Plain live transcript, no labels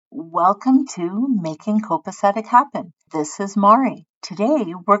Welcome to Making Copacetic Happen. This is Mari.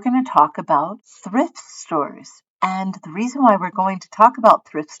 Today we're going to talk about thrift stores. And the reason why we're going to talk about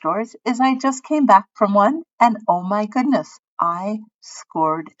thrift stores is I just came back from one and oh my goodness, I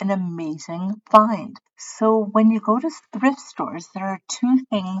scored an amazing find. So when you go to thrift stores, there are two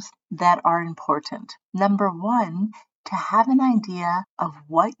things that are important. Number one, to have an idea of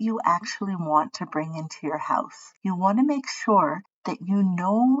what you actually want to bring into your house. You want to make sure that you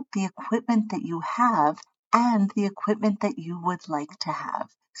know the equipment that you have and the equipment that you would like to have.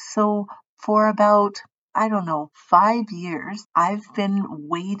 So for about, 5 years, I've been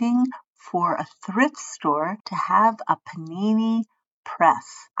waiting for a thrift store to have a panini press.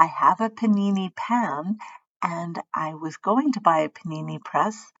 I have a panini pan and I was going to buy a panini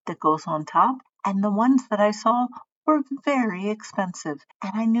press that goes on top, and the ones that I saw were very expensive.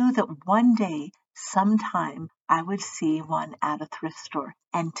 And I knew that one day, sometime, I would see one at a thrift store.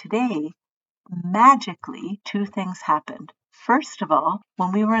 And today, magically, two things happened. First of all,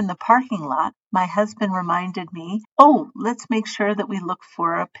 when we were in the parking lot, my husband reminded me, let's make sure that we look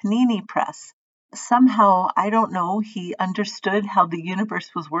for a panini press. Somehow, I don't know, he understood how the universe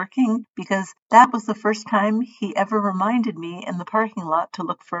was working because that was the first time he ever reminded me in the parking lot to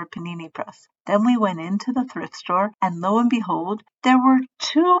look for a panini press. Then we went into the thrift store and lo and behold, there were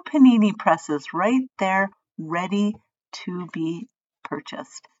two panini presses right there ready to be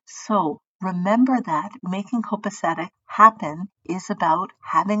purchased. So remember that making copacetic happen is about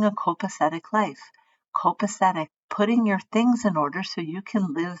having a copacetic life. Copacetic, putting your things in order so you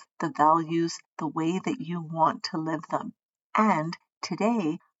can live the values the way that you want to live them. And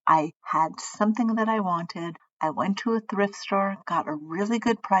today I had something that I wanted. I went to a thrift store, got a really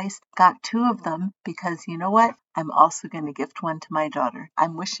good price, got two of them because you know what? I'm also going to gift one to my daughter.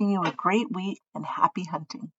 I'm wishing you a great week and happy hunting.